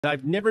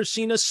I've never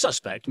seen a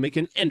suspect make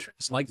an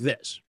entrance like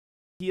this.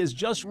 He has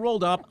just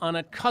rolled up on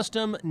a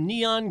custom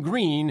neon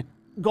green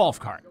golf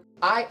cart.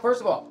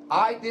 First of all,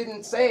 I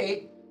didn't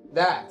say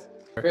that.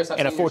 Chris, I've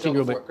And a seen your show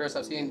 14-year-old before. Chris,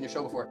 I've seen your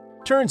show before.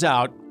 Turns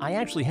out, I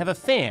actually have a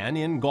fan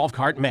in golf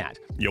cart Matt.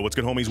 Yo, what's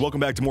good, homies? Welcome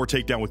back to more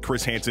Takedown with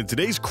Chris Hansen.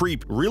 Today's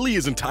creep really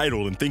is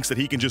entitled and thinks that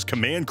he can just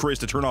command Chris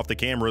to turn off the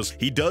cameras.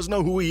 He does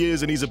know who he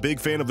is and he's a big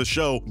fan of the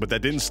show, but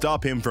that didn't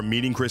stop him from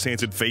meeting Chris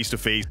Hansen face to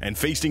face and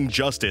facing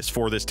justice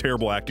for this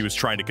terrible act he was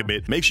trying to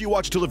commit. Make sure you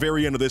watch till the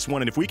very end of this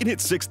one, and if we can hit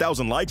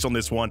 6,000 likes on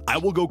this one, I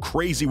will go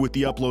crazy with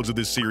the uploads of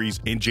this series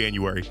in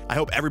January. I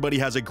hope everybody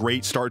has a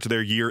great start to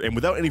their year, and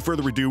without any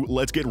further ado,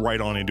 let's get right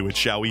on into it,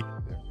 shall we?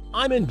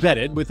 I'm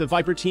embedded with the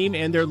Viper team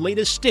and their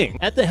latest sting.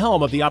 At the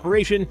helm of the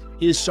operation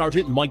is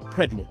Sergeant Mike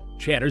Predmore.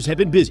 Chatters have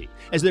been busy,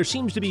 as there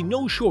seems to be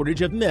no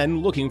shortage of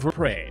men looking for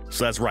prey.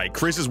 So that's right,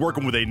 Chris is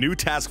working with a new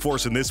task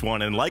force in this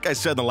one, and like I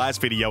said in the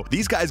last video,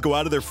 these guys go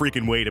out of their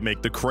freaking way to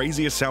make the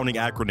craziest sounding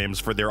acronyms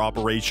for their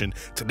operation.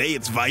 Today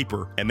it's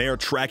Viper, and they are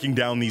tracking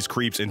down these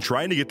creeps and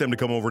trying to get them to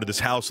come over to this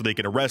house so they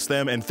can arrest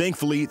them, and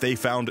thankfully they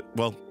found,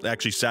 well,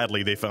 actually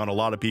sadly they found a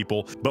lot of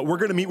people, but we're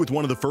gonna meet with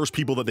one of the first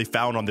people that they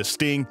found on this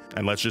sting,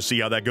 and let's just see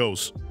how that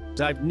goes.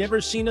 I've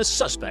never seen a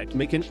suspect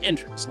make an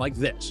entrance like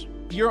this.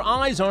 Your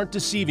eyes aren't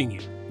deceiving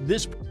you.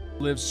 This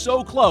lives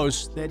so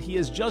close that he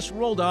has just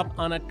rolled up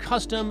on a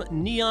custom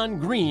neon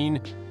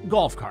green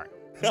golf cart.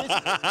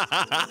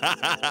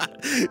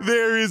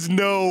 There is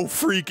no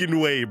freaking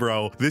way,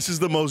 bro. This is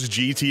the most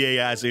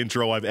GTA-ass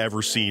intro I've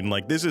ever seen.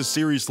 Like, this is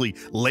seriously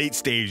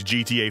late-stage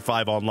GTA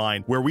 5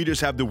 Online, where we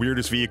just have the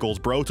weirdest vehicles.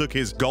 Bro took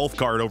his golf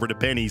cart over to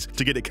Penny's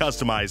to get it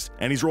customized,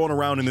 and he's rolling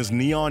around in this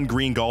neon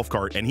green golf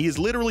cart, and he is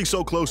literally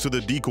so close to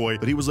the decoy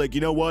that he was like, you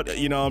know what?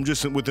 You know, I'm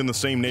just within the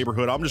same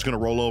neighborhood. I'm just gonna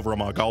roll over on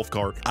my golf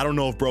cart. I don't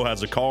know if bro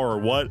has a car or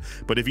what,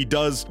 but if he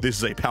does, this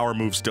is a power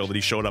move still that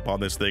he showed up on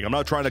this thing. I'm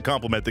not trying to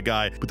compliment the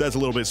guy, but that's a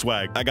little bit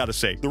swag, I gotta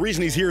say. The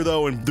reason he's here,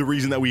 though, and the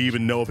reason that we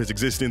even know of his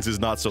existence is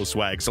not so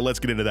swag, so let's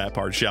get into that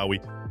part, shall we?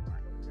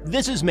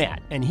 This is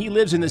Matt, and he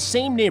lives in the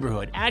same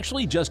neighborhood,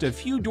 actually just a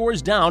few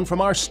doors down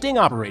from our sting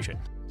operation.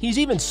 He's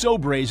even so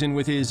brazen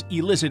with his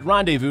illicit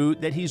rendezvous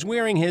that he's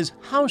wearing his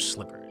house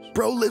slippers.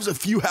 Bro lives a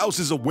few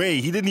houses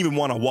away. He didn't even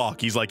want to walk.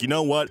 He's like, you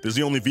know what? This is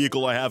the only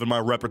vehicle I have in my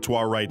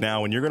repertoire right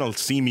now, and you're gonna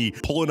see me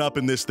pulling up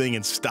in this thing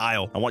in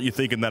style. I want you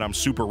thinking that I'm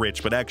super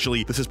rich, but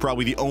actually, this is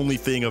probably the only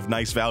thing of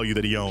nice value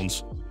that he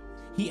owns.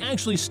 He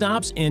actually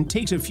stops and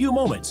takes a few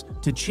moments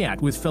to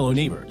chat with fellow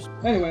neighbors.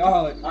 Anyway, I'll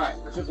holler. All right,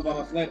 that's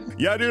about my later.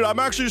 Yeah, dude, I'm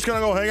actually just gonna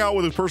go hang out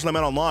with this person I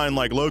met online.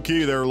 Like,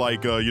 low-key, they're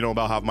like, you know,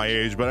 about half my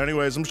age. But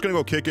anyways, I'm just gonna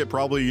go kick it,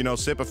 probably, you know,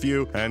 sip a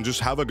few, and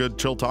just have a good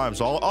chill time.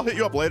 So I'll hit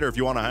you up later if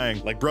you want to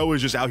hang. Like, bro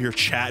is just out here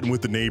chatting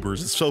with the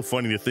neighbors. It's so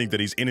funny to think that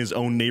he's in his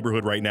own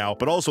neighborhood right now,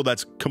 but also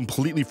that's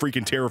completely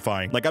freaking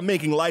terrifying. Like, I'm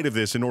making light of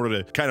this in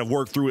order to kind of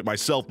work through it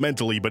myself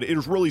mentally, but it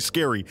is really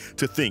scary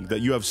to think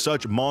that you have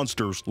such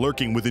monsters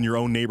lurking within your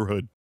own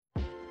neighborhood.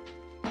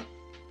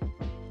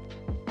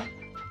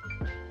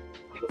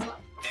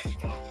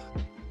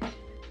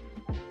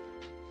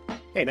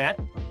 Hey, Matt.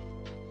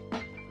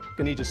 Gonna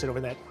need you to sit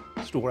over that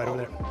stool right over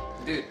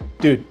there.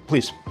 Dude,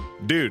 please.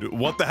 Dude,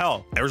 what the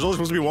hell? There's only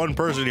supposed to be one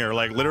person here.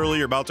 Like, literally,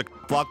 you're about to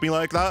block me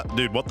like that?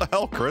 Dude, what the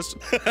hell, Chris?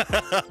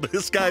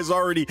 This guy's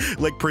already,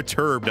 like,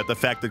 perturbed at the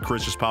fact that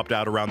Chris just popped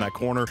out around that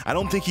corner. I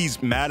don't think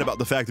he's mad about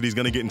the fact that he's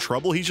gonna get in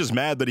trouble. He's just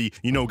mad that he,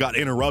 you know, got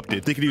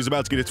interrupted, thinking he was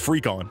about to get his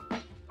freak on.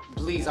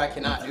 please, I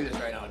cannot do this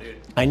right now, dude.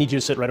 I need you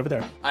to sit right over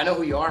there. I know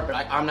who you are, but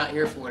I'm not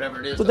here for whatever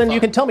it is. So then you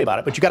can tell me about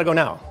it, but you gotta go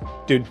now.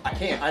 Dude. I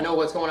can't. I know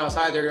what's going on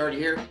outside. They're already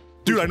here.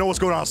 Dude, I know what's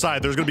going on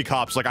outside. There's gonna be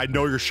cops. Like, I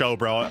know your show,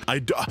 bro.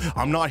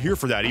 I'm not here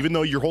for that. Even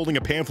though you're holding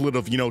a pamphlet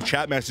of, you know,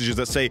 chat messages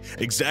that say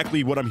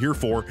exactly what I'm here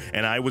for,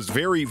 and I was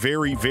very,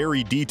 very,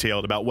 very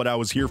detailed about what I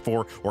was here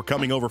for, or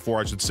coming over for,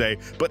 I should say.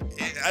 But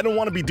I don't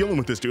want to be dealing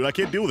with this, dude. I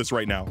can't deal with this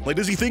right now. Like,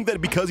 does he think that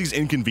because he's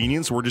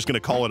inconvenienced, we're just gonna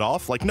call it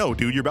off? Like, no,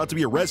 dude, you're about to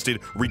be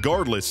arrested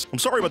regardless. I'm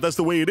sorry, but that's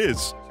the way it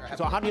is.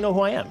 So how do you know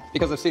who I am?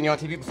 Because I've seen you on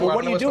TV before. Well,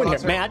 what are you doing here?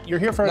 Matt, you're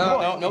here for a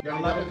No. No,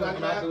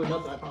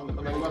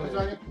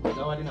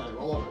 I do not.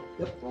 Roll over.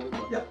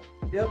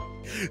 Yep.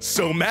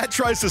 So Matt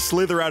tries to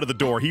slither out of the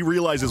door. He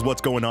realizes what's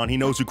going on. He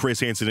knows who Chris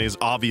Hansen is.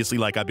 Obviously,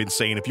 like I've been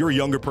saying, if you're a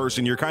younger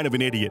person, you're kind of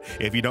an idiot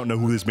if you don't know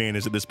who this man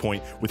is at this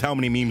point, with how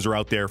many memes are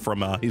out there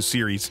from his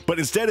series. But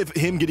instead of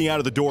him getting out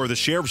of the door, the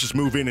sheriffs just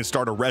move in and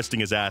start arresting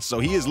his ass. So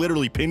he is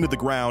literally pinned to the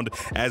ground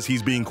as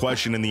he's being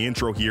questioned in the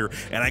intro here.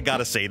 And I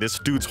gotta say, this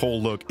dude's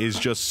whole look is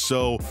just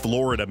so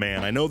Florida,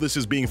 man. I know this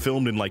is being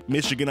filmed in like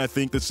Michigan, I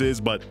think this is,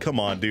 but come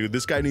on, dude.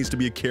 This guy needs to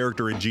be a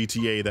character in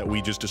GTA that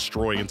we just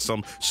destroy in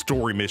some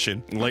story mission.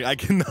 Like, I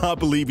cannot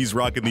believe he's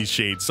rocking these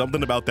shades.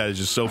 Something about that is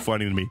just so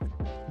funny to me.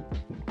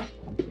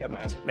 Yeah,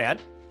 Matt,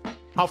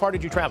 how far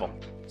did you travel?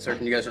 Sir,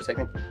 can you guys just take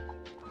me?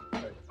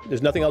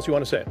 There's nothing else you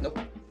want to say? Nope.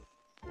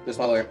 This is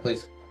my lawyer,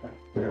 please.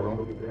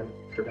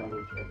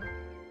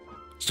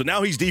 So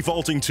now he's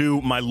defaulting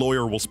to my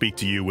lawyer will speak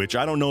to you, which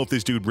I don't know if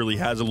this dude really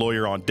has a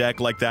lawyer on deck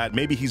like that.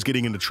 Maybe he's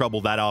getting into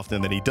trouble that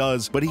often than he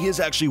does, but he is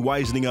actually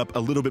wisening up a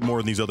little bit more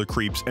than these other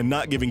creeps and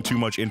not giving too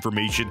much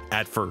information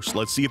at first.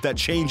 Let's see if that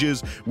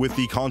changes with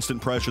the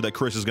constant pressure that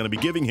Chris is going to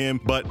be giving him,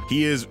 but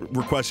he is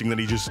requesting that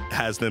he just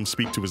has them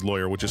speak to his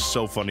lawyer, which is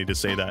so funny to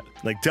say that.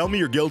 Like, tell me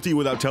you're guilty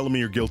without telling me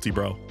you're guilty,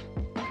 bro.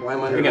 Why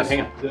am I under arrest?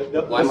 Hang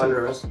on. Why am I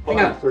under arrest? Hang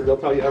on, sir. They'll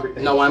tell you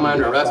everything. No, why am I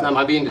under arrest? Am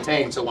I being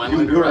detained? So why am I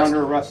under You're arrest?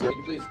 under arrest, sir. Can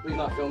you please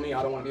not film me?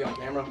 I don't want to be on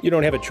camera. You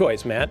don't have a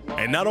choice, Matt.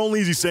 And not only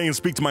is he saying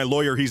speak to my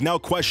lawyer, he's now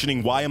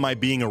questioning why am I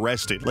being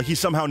arrested? Like he's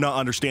somehow not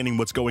understanding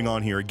what's going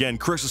on here. Again,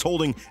 Chris is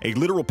holding a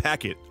literal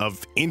packet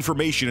of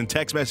information and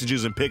text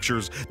messages and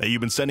pictures that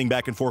you've been sending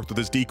back and forth with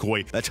this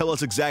decoy that tell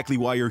us exactly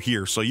why you're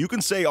here. So you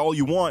can say all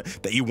you want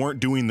that you weren't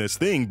doing this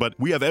thing, but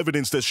we have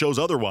evidence that shows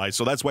otherwise,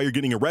 so that's why you're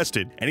getting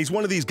arrested. And he's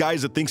one of these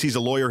guys that thinks he's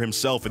a lawyer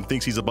himself and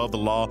thinks he's above the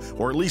law,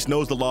 or at least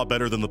knows the law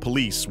better than the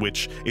police,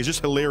 which is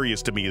just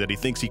hilarious to me that he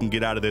thinks he can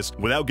get out of this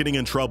without getting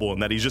in trouble,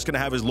 and that he's just gonna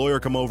have his lawyer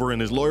come over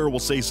and his lawyer will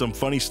say some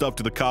funny stuff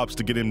to the cops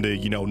to get him to,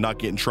 you know, not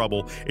get in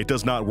trouble. It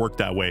does not work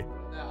that way.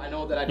 I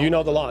know that I don't You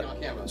know the law, on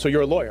camera. so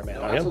you're a lawyer, man,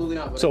 No, are you? absolutely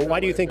not, but So I'm why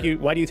do you not a think lawyer.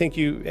 why do you think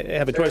you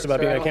have a choice about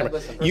being on camera?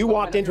 Listen, You first of all,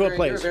 walked into a you're a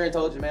place. very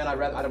intelligent man. I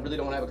really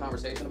don't want to have a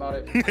conversation about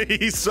it.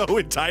 He's so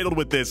entitled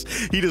with this.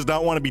 He does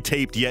not want to be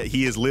taped, yet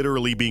he is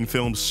literally being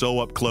filmed so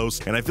up close.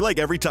 And I feel like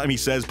every time he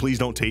says, please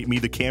don't tape me,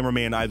 the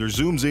cameraman either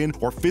zooms in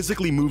or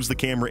physically moves the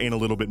camera in a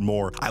little bit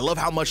more. I love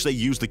how much they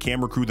use the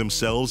camera crew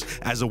themselves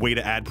as a way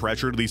to add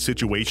pressure to these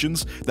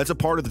situations. That's a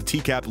part of the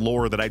TCAP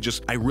lore that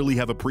I really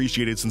have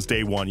appreciated since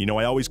day one. You know,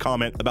 I always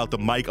comment about the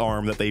mic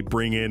arm that they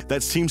bring in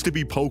that seems to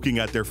be poking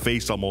at their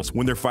face almost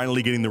when they're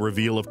finally getting the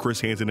reveal of Chris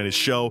Hansen and his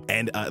show.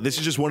 And this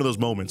is just one of those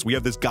moments. We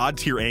have this god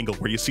tier angle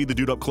where you see the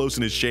dude up close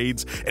in his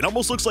shades. It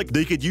almost looks like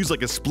they could use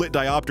like a split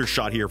diopter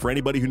shot here. For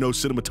anybody who knows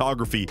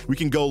cinematography, we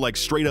can go like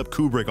straight up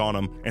Kubrick on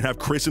him and have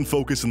Chris in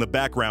focus in the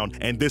background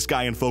and this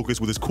guy in focus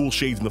with his cool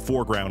shades in the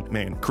foreground.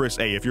 Man, Chris,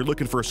 hey, if you're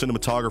looking for a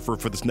cinematographer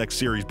for this next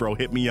series, bro,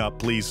 hit me up,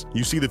 please.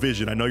 You see the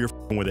vision. I know you're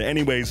f***ing with it.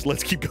 Anyways,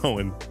 let's keep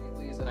going.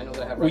 And I know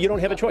that I have Well, you don't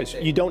rights have a not to be choice.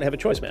 taped. You don't have a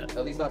choice, man.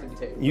 At least not to be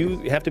taped. You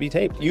have to be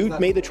taped. You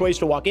not made the taped. choice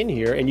to walk in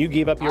here and you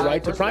gave up your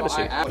right to First of all,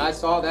 privacy. when I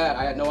saw that,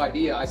 I had no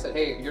idea. I said,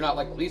 hey, you're not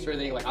like police or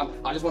anything. Like,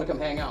 I just want to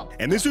come hang out.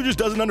 And this dude just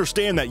doesn't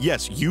understand that,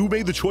 yes, you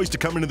made the choice to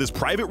come into this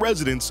private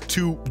residence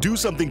to do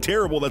something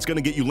terrible that's going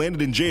to get you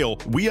landed in jail.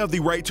 We have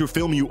the right to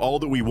film you all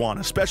that we want,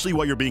 especially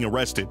while you're being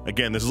arrested.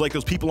 Again, this is like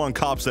those people on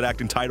cops that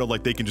act entitled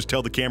like they can just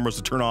tell the cameras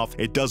to turn off.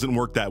 It doesn't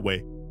work that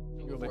way.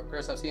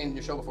 Chris, I've seen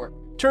your show before.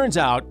 Turns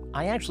out,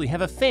 I actually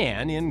have a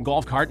fan in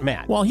Golf Cart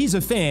Matt. While he's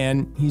a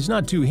fan, he's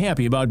not too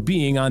happy about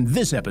being on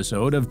this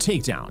episode of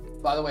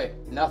Takedown. By the way,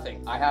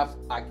 nothing.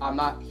 I'm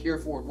not here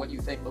for what you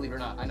think, believe it or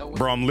not. I know.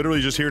 Bro, I'm literally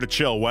just here to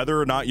chill, whether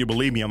or not you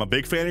believe me. I'm a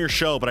big fan of your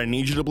show, but I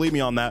need you to believe me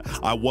on that.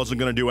 I wasn't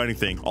gonna do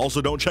anything.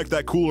 Also, don't check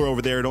that cooler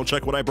over there. Don't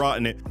check what I brought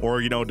in it. Or,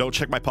 you know, don't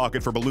check my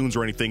pocket for balloons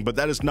or anything. But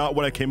that is not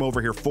what I came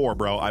over here for,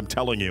 bro. I'm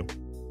telling you.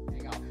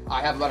 I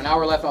have about an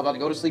hour left. I'm about to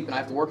go to sleep, and I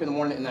have to work in the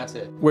morning, and that's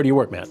it. Where do you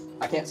work, Matt?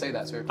 I can't say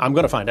that, sir. I'm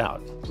gonna find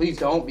out. Please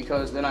don't,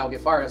 because then I'll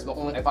get fired. That's the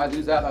only. If I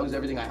lose that, if I lose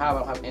everything I have, I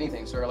don't have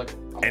anything, sir. Like.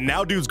 And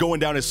now dude's going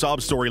down his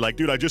sob story like,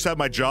 dude, I just had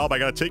my job. I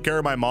gotta take care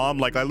of my mom.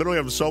 Like, I literally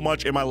have so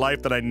much in my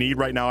life that I need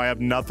right now. I have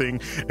nothing,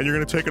 and you're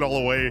gonna take it all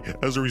away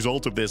as a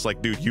result of this.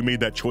 Like, dude, you made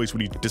that choice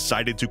when you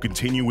decided to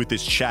continue with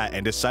this chat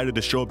and decided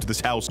to show up to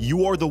this house.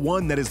 You are the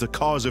one that is the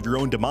cause of your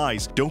own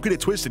demise. Don't get it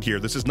twisted here.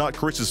 This is not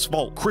Chris's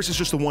fault. Chris is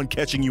just the one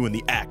catching you in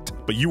the act,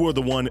 but you are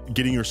the one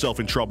getting yourself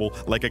in trouble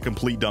like a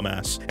complete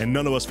dumbass, and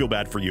none of us feel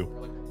bad for you.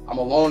 I'm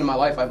alone in my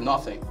life. I have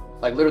nothing.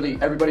 Like, literally,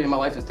 everybody in my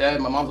life is dead.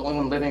 My mom's the only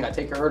one living. I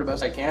take care of her the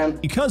best I can.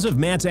 Because of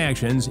Matt's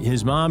actions,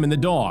 his mom and the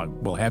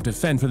dog will have to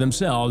fend for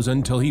themselves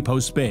until he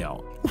posts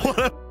bail. What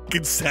a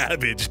fucking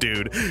savage,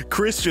 dude.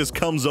 Chris just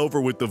comes over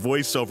with the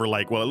voiceover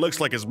like, well, it looks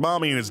like his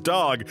mommy and his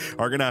dog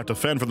are gonna have to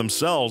fend for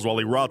themselves while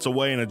he rots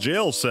away in a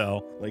jail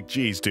cell. Like,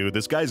 geez, dude,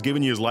 this guy's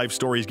giving you his life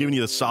story. He's giving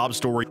you the sob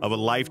story of a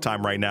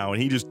lifetime right now,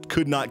 and he just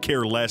could not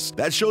care less.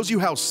 That shows you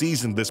how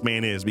seasoned this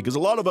man is, because a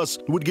lot of us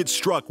would get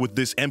struck with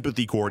this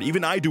empathy chord.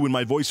 Even I do in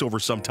my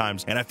voiceover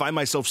sometimes, and I find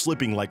myself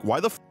slipping like, why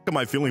the f am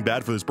I feeling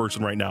bad for this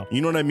person right now? You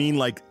know what I mean?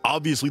 Like,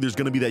 obviously there's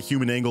gonna be that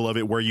human angle of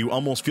it where you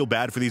almost feel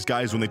bad for these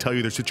guys when they tell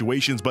you their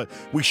situations, but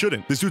we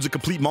shouldn't. This dude's a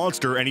complete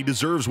monster, and he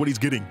deserves what he's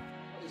getting.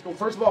 So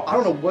first of all, I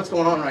don't know what's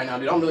going on right now,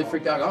 dude. I'm really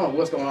freaked out. I don't know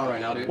what's going on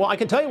right now, dude. Well, I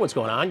can tell you what's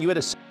going on. You had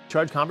a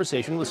charged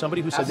conversation with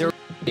somebody who said they were.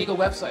 legal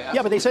website.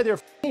 Yeah, but they said they were.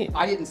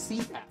 I didn't see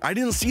that. I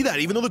didn't see that,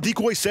 even though the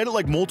decoy said it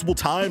like multiple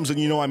times, and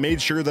you know, I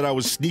made sure that I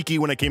was sneaky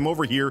when I came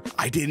over here.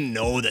 I didn't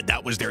know that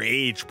that was their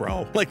age,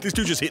 bro. Like, this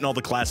dude just hitting all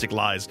the classic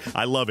lies.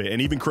 I love it.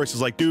 And even Chris is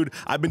like, dude,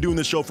 I've been doing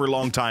this show for a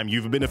long time.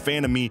 You've been a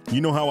fan of me.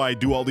 You know how I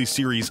do all these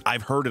series.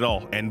 I've heard it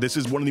all. And this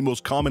is one of the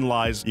most common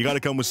lies. You got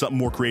to come with something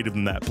more creative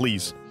than that,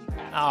 please.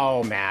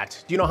 Oh,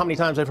 Matt. Do you know how many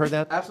times I've heard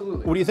that?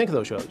 Absolutely. What do you think of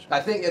those shows? I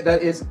think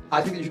that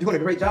you're doing a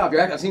great job.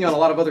 I've seen you on a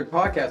lot of other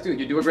podcasts too.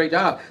 You do a great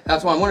job.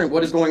 That's why I'm wondering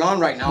what is going on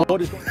right now.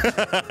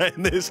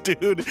 And this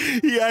dude,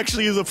 he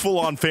actually is a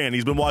full-on fan.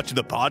 He's been watching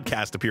the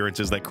podcast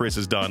appearances that Chris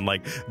has done.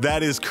 Like,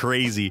 that is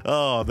crazy.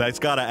 Oh, that's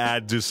got to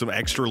add just some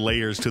extra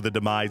layers to the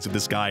demise of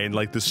this guy and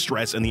like the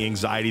stress and the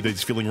anxiety that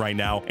he's feeling right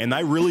now. And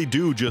I really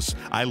do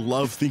I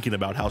love thinking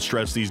about how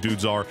stressed these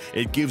dudes are.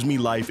 It gives me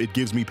life. It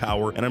gives me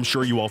power. And I'm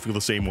sure you all feel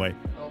the same way.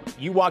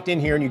 You walked in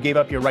here and you gave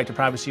up your right to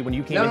privacy when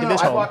you came into this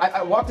home. home.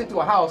 I walked into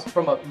a house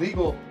from a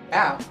legal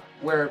app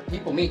where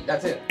people meet,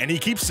 that's it. And he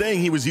keeps saying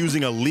he was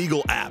using a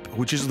legal app,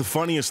 which is the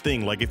funniest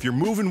thing. Like, if you're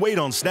moving weight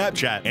on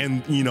Snapchat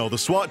and, you know, the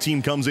SWAT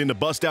team comes in to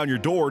bust down your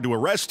door to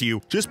arrest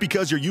you, just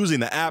because you're using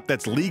the app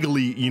that's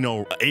legally, you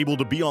know, able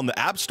to be on the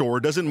app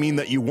store doesn't mean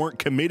that you weren't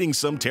committing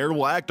some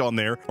terrible act on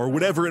there or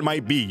whatever it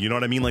might be. You know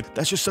what I mean? Like,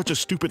 that's just such a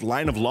stupid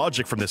line of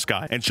logic from this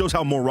guy and shows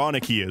how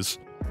moronic he is.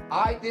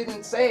 I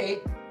didn't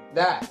say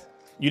that.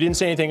 You didn't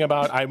say anything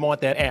about, I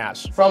want that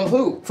ass. From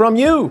who? From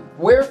you.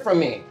 Where from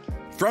me?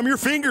 From your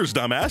fingers,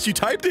 dumbass. You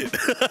typed it.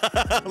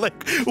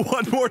 Like,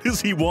 what more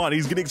does he want?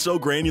 He's getting so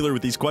granular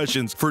with these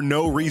questions for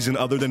no reason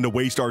other than to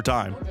waste our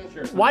time.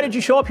 Why did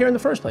you show up here in the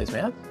first place,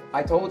 man?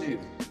 I told you.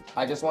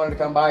 I just wanted to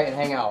come by and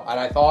hang out. And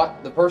I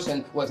thought the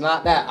person was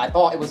not that. I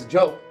thought it was a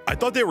joke. I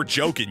thought they were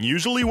joking.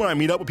 Usually when I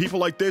meet up with people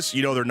like this,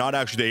 you know, they're not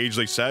actually the age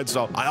they said.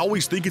 So I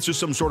always think it's just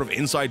some sort of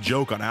inside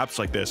joke on apps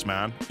like this,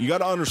 man. You got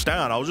to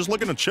understand. I was just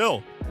looking to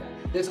chill.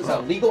 This is a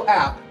legal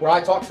app where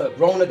I talk to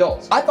grown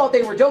adults. I thought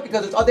they were joking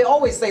because they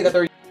always say that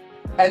they're,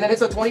 and then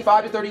it's a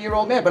 25 to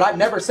 30-year-old man, but I've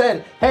never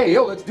said, hey,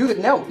 yo, let's do this.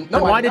 No.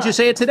 Why did you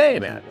say it today,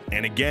 man?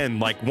 And again,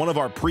 like one of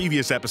our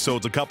previous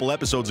episodes, a couple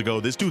episodes ago,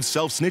 this dude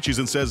self-snitches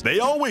and says, they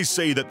always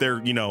say that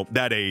they're, you know,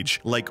 that age.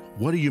 Like,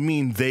 what do you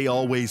mean they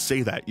always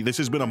say that? This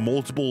has been a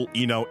multiple,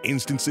 you know,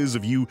 instances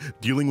of you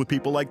dealing with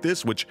people like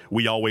this, which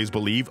we always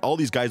believe. All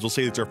these guys will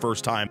say it's their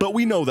first time, but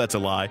we know that's a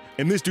lie.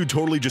 And this dude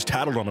totally just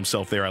tattled on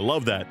himself there. I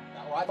love that.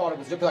 I thought it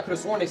was just because I could have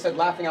sworn they said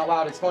laughing out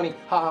loud, it's funny,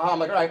 ha ha ha. I'm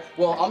like, all right,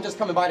 well, I'm just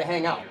coming by to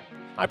hang out.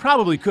 I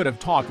probably could have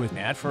talked with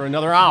Matt for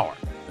another hour,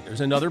 but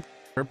there's another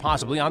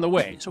possibly on the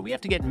way, so we have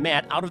to get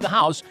Matt out of the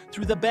house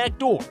through the back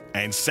door.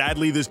 And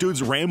sadly, this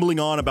dude's rambling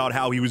on about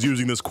how he was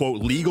using this,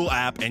 quote, legal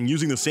app and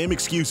using the same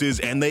excuses,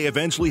 and they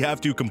eventually have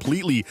to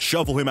completely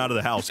shovel him out of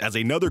the house as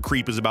another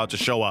creep is about to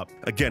show up.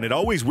 Again, it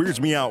always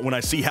weirds me out when I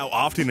see how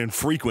often and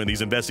frequent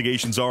these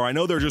investigations are. I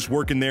know they're just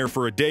working there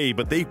for a day,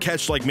 but they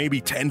catch like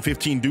maybe 10,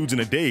 15 dudes in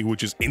a day,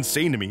 which is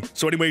insane to me.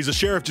 So anyways, the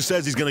sheriff just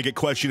says he's gonna get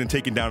questioned and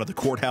taken down to the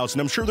courthouse,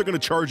 and I'm sure they're gonna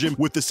charge him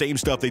with the same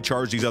stuff they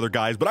charge these other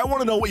guys, but I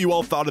want to know what you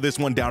all thought of this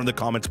one down in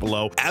the comments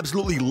below.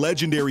 Absolutely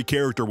legendary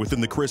character within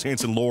the Chris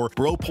Hansen lore.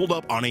 Bro pulled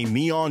up on a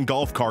neon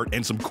golf cart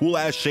and some cool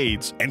ass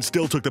shades and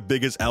still took the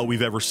biggest L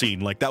we've ever seen.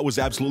 Like, that was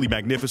absolutely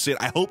magnificent.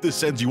 I hope this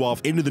sends you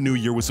off into the new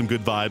year with some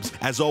good vibes.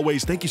 As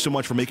always, thank you so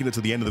much for making it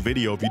to the end of the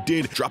video. If you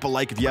did, drop a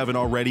like if you haven't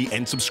already,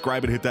 and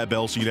subscribe and hit that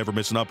bell so you never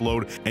miss an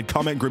upload, and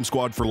comment Grim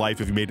Squad for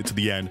life if you made it to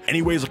the end.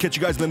 Anyways, I'll catch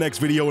you guys in the next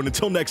video, and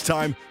until next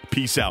time,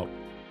 peace out.